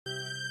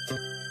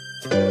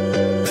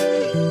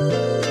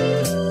G'day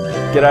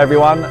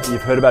everyone,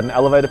 you've heard about an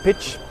elevator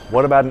pitch.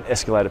 What about an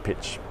escalator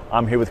pitch?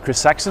 I'm here with Chris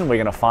Saxon. We're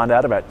going to find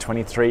out about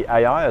 23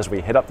 AI as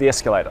we head up the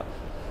escalator.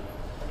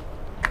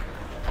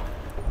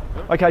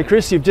 Okay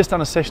Chris, you've just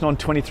done a session on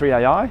 23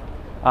 AI.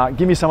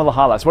 Give me some of the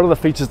highlights. What are the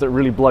features that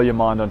really blow your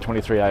mind on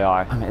 23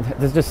 AI? I mean,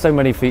 there's just so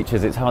many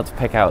features, it's hard to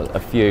pick out a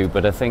few,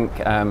 but I think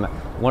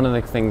one of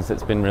the things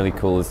that's been really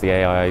cool is the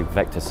AI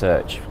vector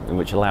search,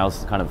 which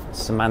allows kind of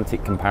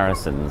semantic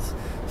comparisons.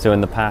 So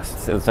in the past,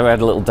 so we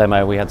had a little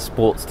demo, we had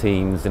sports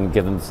teams and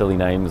give them silly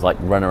names like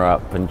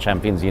runner-up and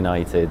Champions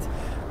United,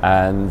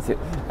 and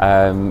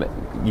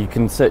you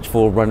can search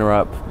for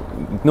runner-up.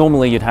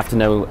 Normally you'd have to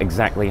know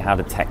exactly how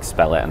to text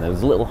spell it, and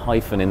there's a little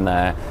hyphen in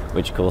there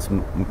which of course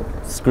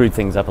screwed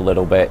things up a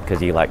little bit,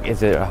 because you're like, is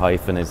there a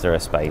hyphen, is there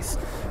a space?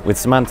 With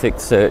semantic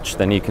search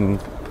then you can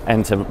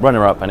enter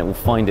runner-up and it will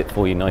find it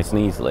for you nice and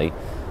easily.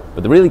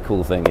 But the really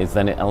cool thing is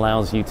then it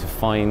allows you to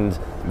find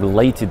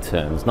related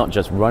terms, not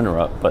just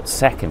runner-up but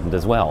second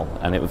as well,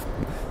 and it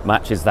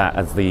matches that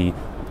as the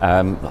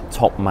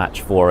top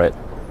match for it.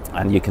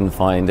 And you can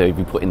find, if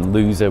you put in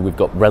loser, we've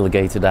got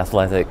relegated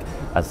athletic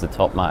as the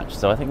top match.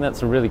 So I think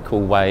that's a really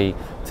cool way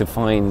to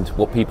find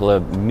what people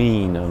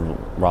mean,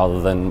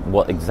 rather than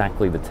what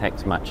exactly the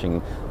text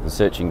matching is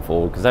searching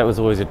for, because that was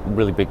always a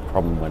really big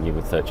problem when you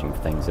were searching for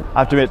things. I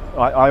have to admit,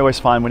 I always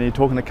find when you're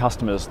talking to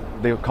customers,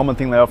 the common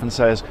thing they often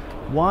say is,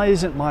 why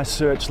isn't my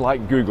search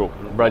like Google,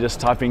 where I just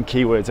type in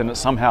keywords and it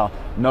somehow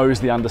knows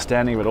the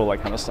understanding of it, all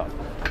that kind of stuff.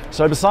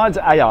 So besides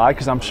AI,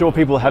 because I'm sure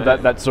people have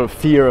that sort of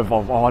fear of,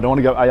 oh, I don't want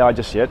to go AI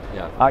just yet,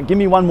 give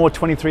me one more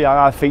 23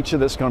 AI feature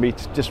that's going to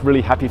be just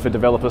really happy for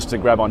developers to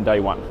grab on day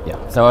one.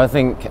 Yeah, so I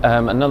think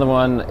another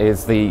one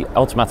is the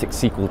automatic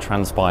SQL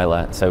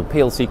Transpiler. So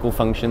PL SQL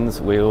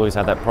functions, we always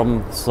had that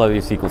problem, slow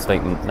your SQL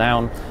statement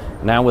down.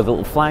 Now with a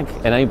little flag,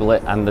 enable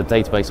it, and the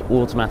database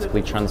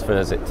automatically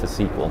transfers it to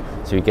SQL.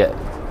 So you get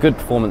good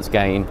performance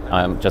gain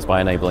just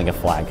by enabling a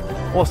flag.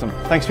 Awesome.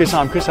 Thanks for your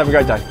time, Chris. Have a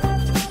great day.